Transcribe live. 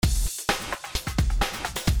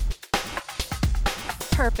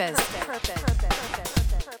Purpose.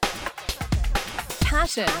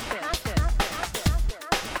 Passion.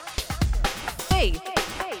 Faith.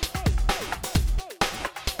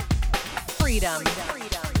 Freedom.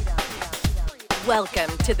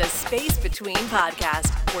 Welcome to the Space Between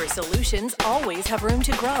podcast, where solutions always have room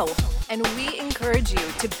to grow. And we encourage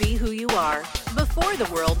you to be who you are before the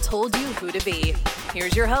world told you who to be.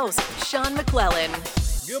 Here's your host, Sean McClellan.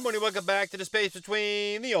 Good morning. Welcome back to the Space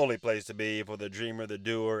Between, the only place to be for the dreamer, the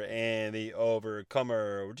doer, and the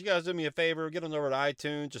overcomer. Would you guys do me a favor? Get on over to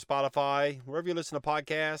iTunes or Spotify, wherever you listen to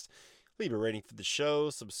podcasts. Leave a rating for the show.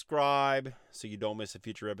 Subscribe so you don't miss a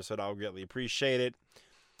future episode. I would greatly appreciate it.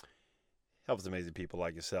 Helps amazing people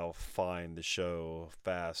like yourself find the show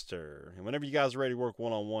faster. And whenever you guys are ready to work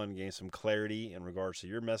one-on-one, gain some clarity in regards to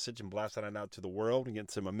your message and blast that out to the world and get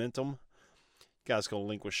some momentum, you guys go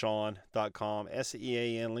to linkwithsean.com,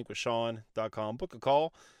 SEAN, linkwithsean.com. Book a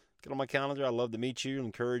call. Get on my calendar. I'd love to meet you and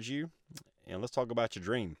encourage you. And let's talk about your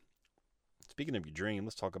dream. Speaking of your dream,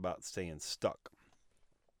 let's talk about staying stuck.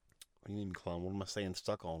 What do you mean, Clone? What am I staying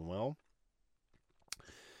stuck on? Well,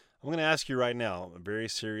 I'm going to ask you right now a very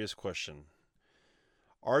serious question.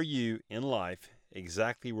 Are you in life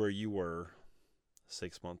exactly where you were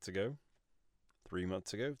 6 months ago, 3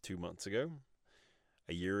 months ago, 2 months ago,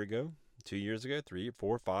 a year ago, 2 years ago, 3,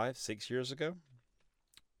 4, 5, 6 years ago?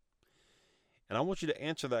 And I want you to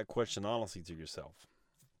answer that question honestly to yourself.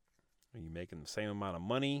 Are you making the same amount of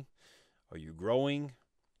money? Are you growing?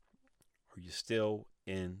 Are you still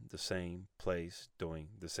in the same place doing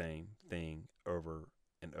the same thing over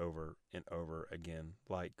and over and over again,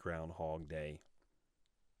 like Groundhog Day?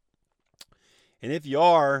 And if you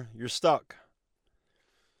are, you're stuck.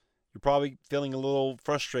 You're probably feeling a little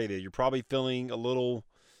frustrated. You're probably feeling a little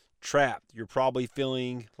trapped. You're probably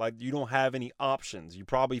feeling like you don't have any options. You're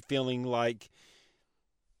probably feeling like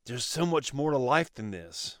there's so much more to life than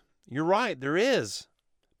this. You're right, there is.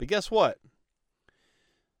 But guess what?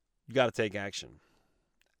 You got to take action.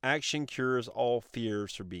 Action cures all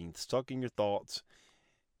fears for being stuck in your thoughts.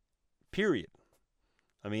 Period.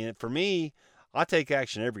 I mean, for me, I take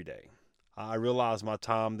action every day. I realize my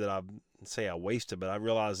time that I wasted, but I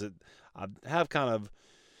realize that I have kind of,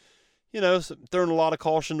 thrown a lot of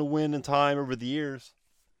caution to wind and time over the years.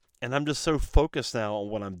 And I'm just so focused now on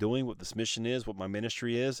what I'm doing, what this mission is, what my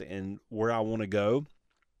ministry is, and where I want to go.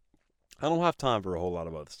 I don't have time for a whole lot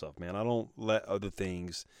of other stuff, man. I don't let other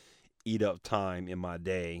things eat up time in my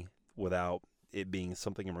day without it being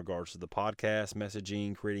something in regards to the podcast,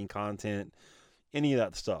 messaging, creating content, any of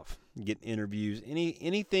that stuff. Getting interviews,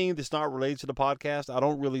 anything that's not related to the podcast, I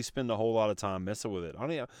don't really spend a whole lot of time messing with it.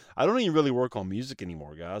 I don't even really work on music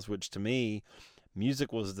anymore, guys, which to me,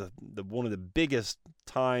 music was the one of the biggest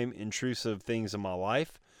time intrusive things in my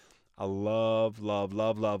life. I love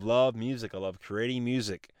music. I love creating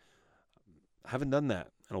music. I haven't done that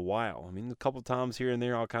in a while. I mean, a couple times here and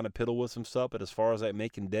there, I'll kind of piddle with some stuff, but as far as like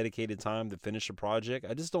making dedicated time to finish a project,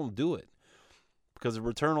 I just don't do it because the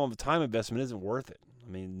return on the time investment isn't worth it. I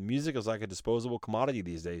mean, music is like a disposable commodity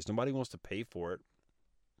these days. Nobody wants to pay for it.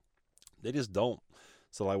 They just don't.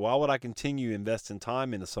 So like, why would I continue investing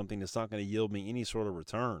time into something that's not going to yield me any sort of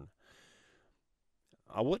return?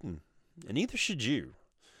 I wouldn't. And neither should you.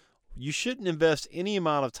 You shouldn't invest any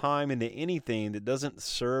amount of time into anything that doesn't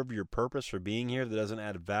serve your purpose for being here, that doesn't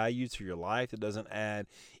add value to your life, that doesn't add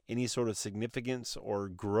any sort of significance or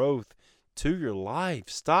growth to your life.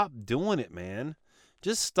 Stop doing it, man.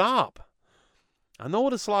 Just stop. I know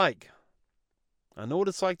what it's like. I know what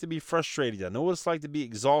it's like to be frustrated. I know what it's like to be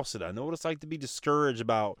exhausted. I know what it's like to be discouraged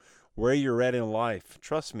about where you're at in life.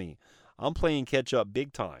 Trust me, I'm playing catch up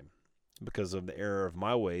big time because of the error of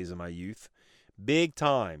my ways in my youth. Big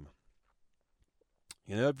time.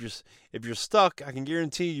 If you're stuck, I can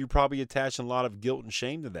guarantee you're probably attaching a lot of guilt and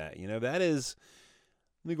shame to that. That is,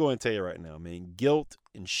 let me go ahead and tell you right now, man, guilt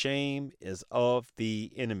and shame is of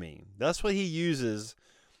the enemy. That's what he uses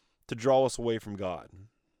to draw us away from God.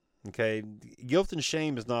 Okay? Guilt and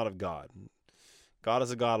shame is not of God. God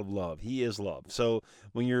is a God of love. He is love. So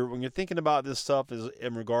when you're thinking about this stuff is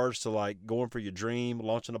in regards to like going for your dream,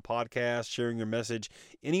 launching a podcast, sharing your message,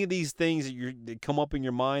 any of these things that come up in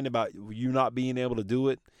your mind about you not being able to do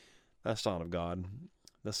it, that's not of God.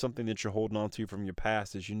 That's something that you're holding on to from your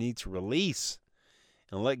past that you need to release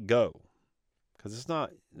and let go. Because it's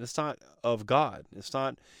not of God. It's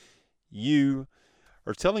not you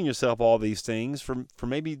or telling yourself all these things for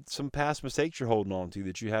maybe some past mistakes you're holding on to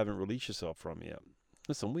that you haven't released yourself from yet.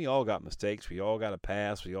 Listen, we all got mistakes. We all got a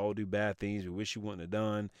past. We all do bad things we wish you wouldn't have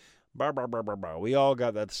done. Blah, blah, blah, blah, blah. We all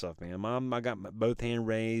got that stuff, man. I got both hands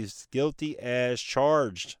raised. Guilty as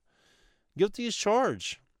charged. Guilty as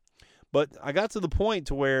charged. But I got to the point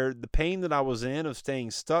to where the pain that I was in of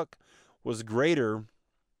staying stuck was greater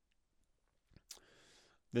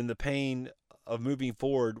than the pain of moving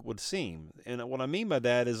forward would seem. And what I mean by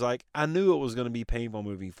that is, like, I knew it was going to be painful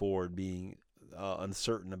moving forward, being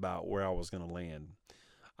uncertain about where I was going to land.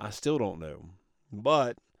 I still don't know,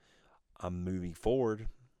 but I'm moving forward.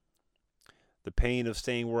 The pain of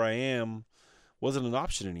staying where I am wasn't an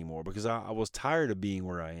option anymore because I was tired of being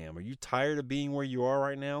where I am. Are you tired of being where you are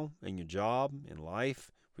right now in your job, in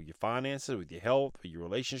life, with your finances, with your health, with your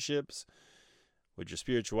relationships, with your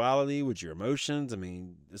spirituality, with your emotions? I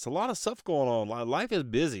mean, there's a lot of stuff going on. Life is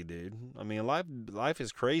busy, dude. I mean, life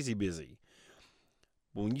is crazy busy.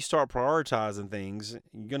 But when you start prioritizing things,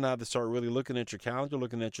 you're going to have to start really looking at your calendar,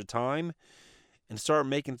 looking at your time, and start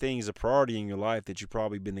making things a priority in your life that you've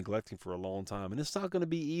probably been neglecting for a long time. And it's not going to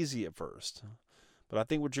be easy at first. But I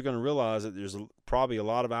think what you're going to realize is that there's probably a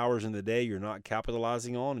lot of hours in the day you're not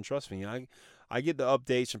capitalizing on. And trust me, I get the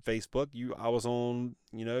updates from Facebook. You were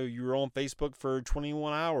on Facebook for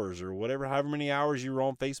 21 hours or whatever, however many hours you were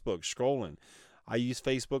on Facebook scrolling. I use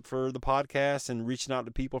Facebook for the podcast and reaching out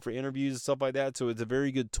to people for interviews and stuff like that. So it's a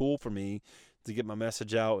very good tool for me to get my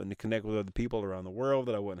message out and to connect with other people around the world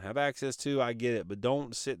that I wouldn't have access to. I get it, but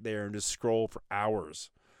don't sit there and just scroll for hours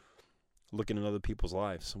looking at other people's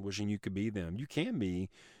lives and wishing you could be them. You can be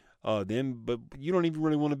them, but you don't even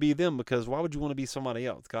really want to be them, because why would you want to be somebody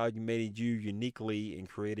else? God, you made you uniquely and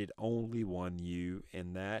created only one you,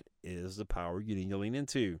 and that is the power you need to lean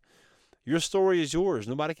into. Your story is yours.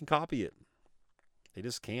 Nobody can copy it. They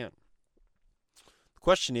just can't. The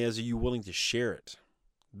question is, are you willing to share it?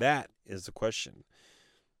 That is the question.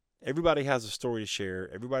 Everybody has a story to share.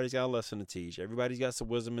 Everybody's got a lesson to teach. Everybody's got some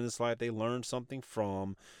wisdom in this life they learned something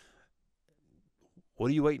from. What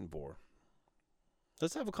are you waiting for?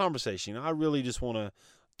 Let's have a conversation. I really just want to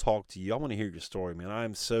talk to you. I want to hear your story, man. I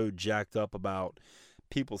am so jacked up about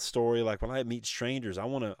people's story. Like, when I meet strangers, I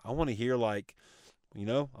want to hear, like,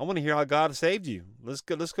 I want to hear how God saved you. Let's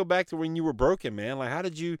go back to when you were broken, man. Like, how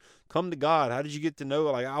did you come to God? How did you get to know?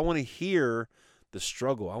 Like, I want to hear the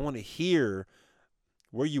struggle. I want to hear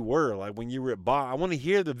where you were, like when you were at bottom. I want to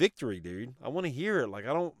hear the victory, dude. I want to hear it. Like,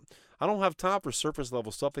 I don't have time for surface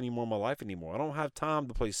level stuff anymore in my life anymore. I don't have time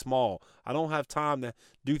to play small. I don't have time to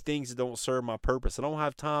do things that don't serve my purpose. I don't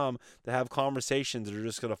have time to have conversations that are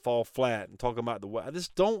just going to fall flat and talk about the way. I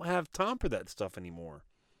just don't have time for that stuff anymore.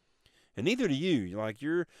 And neither do you. Like,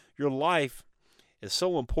 your life is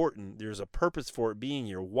so important. There's a purpose for it being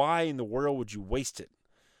here. Why in the world would you waste it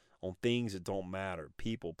on things that don't matter?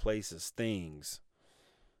 People, places, things.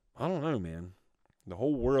 I don't know, man. The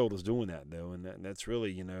whole world is doing that, though, and that's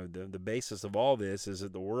really, the basis of all this is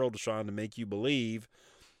that the world is trying to make you believe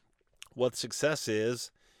what success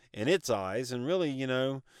is in its eyes, and really,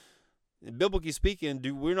 biblically speaking,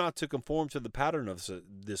 we're not to conform to the pattern of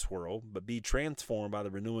this world, but be transformed by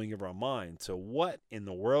the renewing of our mind. So what in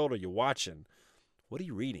the world are you watching? What are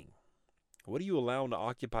you reading? What are you allowing to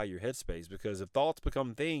occupy your headspace? Because if thoughts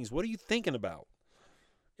become things, what are you thinking about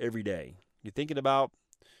every day? You're thinking about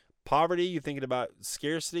poverty, you're thinking about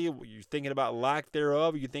scarcity, you're thinking about lack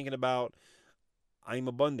thereof, you're thinking about, I am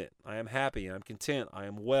abundant, I am happy, I am content, I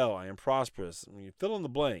am well, I am prosperous. I mean, you fill in the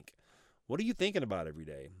blank. What are you thinking about every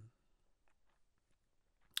day?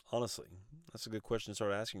 Honestly, that's a good question to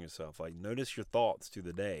start asking yourself. Like, notice your thoughts through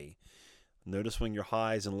the day. Notice when your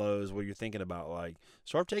highs and lows, what you're thinking about. Like,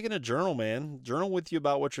 start taking a journal, man. Journal with you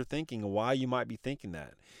about what you're thinking and why you might be thinking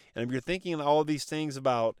that. And if you're thinking all these things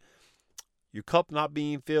about your cup not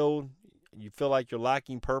being filled, you feel like you're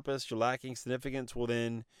lacking purpose, you're lacking significance, well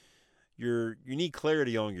then you need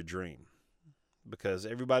clarity on your dream. Because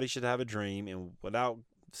everybody should have a dream, and without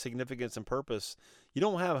significance and purpose, you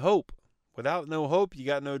don't have hope. Without no hope, you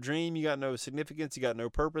got no dream, you got no significance, you got no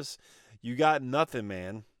purpose, you got nothing,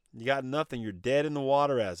 man. You got nothing. You're dead in the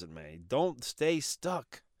water, as it may. Don't stay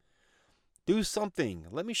stuck. Do something.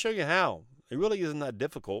 Let me show you how. It really isn't that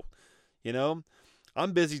difficult.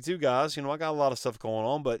 I'm busy too, guys. I got a lot of stuff going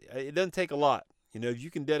on, but it doesn't take a lot. If you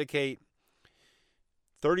can dedicate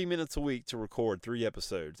 30 minutes a week to record 3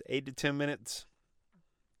 episodes, 8 to 10 minutes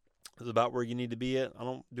is about where you need to be at. I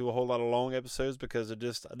don't do a whole lot of long episodes because I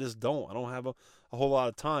just don't. I don't have a whole lot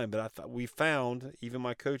of time, but we found, even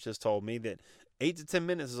my coach has told me, that 8 to 10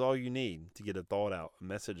 minutes is all you need to get a thought out, a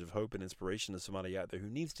message of hope and inspiration to somebody out there who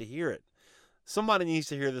needs to hear it. Somebody needs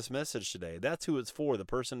to hear this message today. That's who it's for, the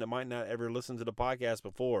person that might not ever listen to the podcast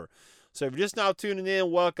before. So if you're just now tuning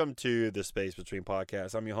in, welcome to the Space Between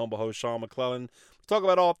Podcast. I'm your humble host, Sean McClellan. We talk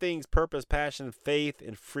about all things purpose, passion, faith,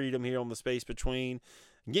 and freedom here on the Space Between,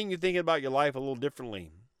 and getting you thinking about your life a little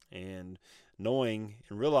differently. And knowing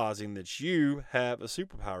and realizing that you have a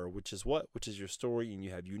superpower, which is what? Which is your story, and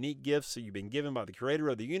you have unique gifts that you've been given by the creator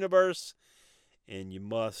of the universe, and you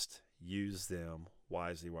must use them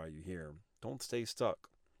wisely while you're here. Don't stay stuck.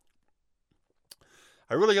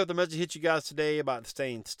 I really hope the message hit you guys today about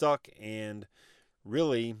staying stuck, and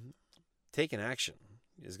really taking action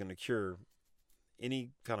is going to cure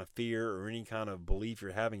any kind of fear or any kind of belief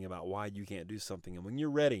you're having about why you can't do something. And when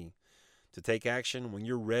you're ready to take action, when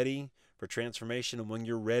you're ready for transformation, and when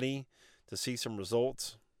you're ready to see some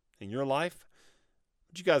results in your life,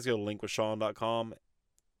 would you guys go to linkwithsean.com,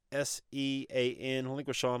 SEAN,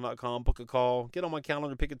 linkwithsean.com, book a call, get on my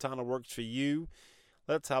calendar, pick a time that works for you.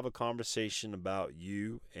 Let's have a conversation about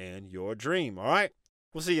you and your dream, all right?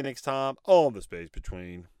 We'll see you next time on The Space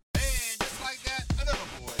Between. And just like that, another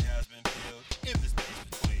void has been filled in the space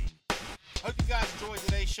between. Hope you guys enjoyed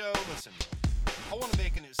today's show. Listen, I want to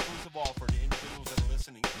make an exclusive offer to individuals that are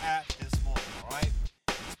listening at this moment, all right?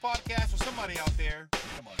 This podcast for somebody out there,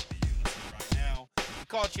 it might be you listening right now, it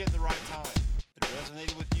caught you at the right time. It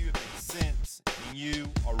resonated with you, it makes sense, and you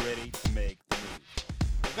are ready to make the move.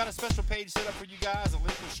 I've got a special page set up for you guys at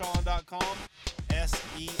linkwithsean.com,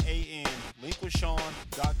 SEAN,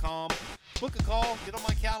 linkwithsean.com. Book a call, get on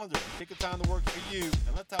my calendar, pick a time that works for you,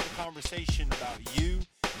 and let's have a conversation about you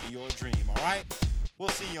and your dream, all right? We'll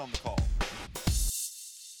see you on the call.